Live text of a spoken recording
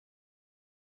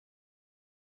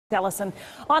Ellison.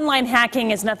 Online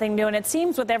hacking is nothing new, and it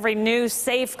seems with every new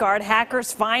safeguard,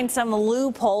 hackers find some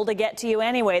loophole to get to you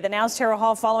anyway. The Now's Tara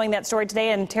Hall following that story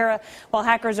today. And Tara, while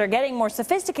hackers are getting more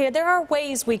sophisticated, there are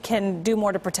ways we can do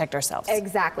more to protect ourselves.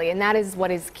 Exactly, and that is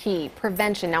what is key: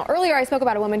 prevention. Now, earlier I spoke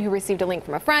about a woman who received a link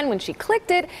from a friend. When she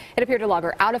clicked it, it appeared to log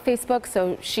her out of Facebook,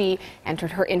 so she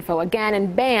entered her info again,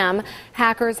 and bam,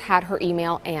 hackers had her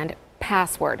email and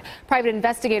password. Private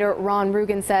investigator Ron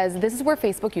Rugen says this is where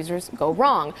Facebook users go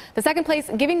wrong. The second place,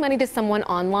 giving money to someone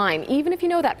online, even if you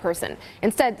know that person.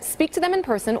 Instead, speak to them in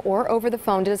person or over the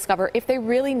phone to discover if they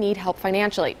really need help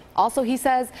financially. Also, he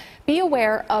says, be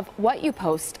aware of what you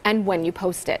post and when you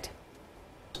post it.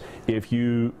 If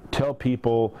you tell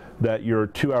people that you're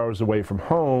 2 hours away from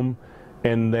home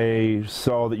and they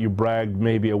saw that you bragged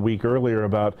maybe a week earlier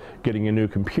about getting a new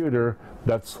computer,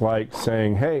 that's like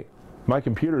saying, hey, my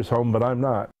computer's home, but I'm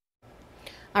not.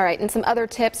 All right, and some other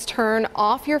tips: turn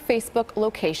off your Facebook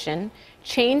location,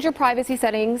 change your privacy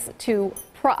settings to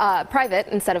private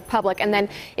instead of public, and then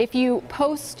if you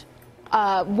post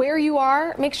where you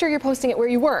are, make sure you're posting it where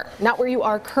you were, not where you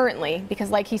are currently,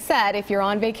 because like he said, if you're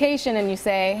on vacation and you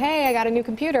say, hey, I got a new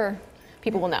computer,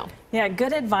 people will know. Yeah,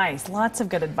 good advice. Lots of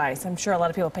good advice. I'm sure a lot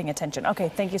of people are paying attention. Okay,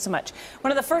 thank you so much.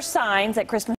 One of the first signs that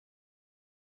Christmas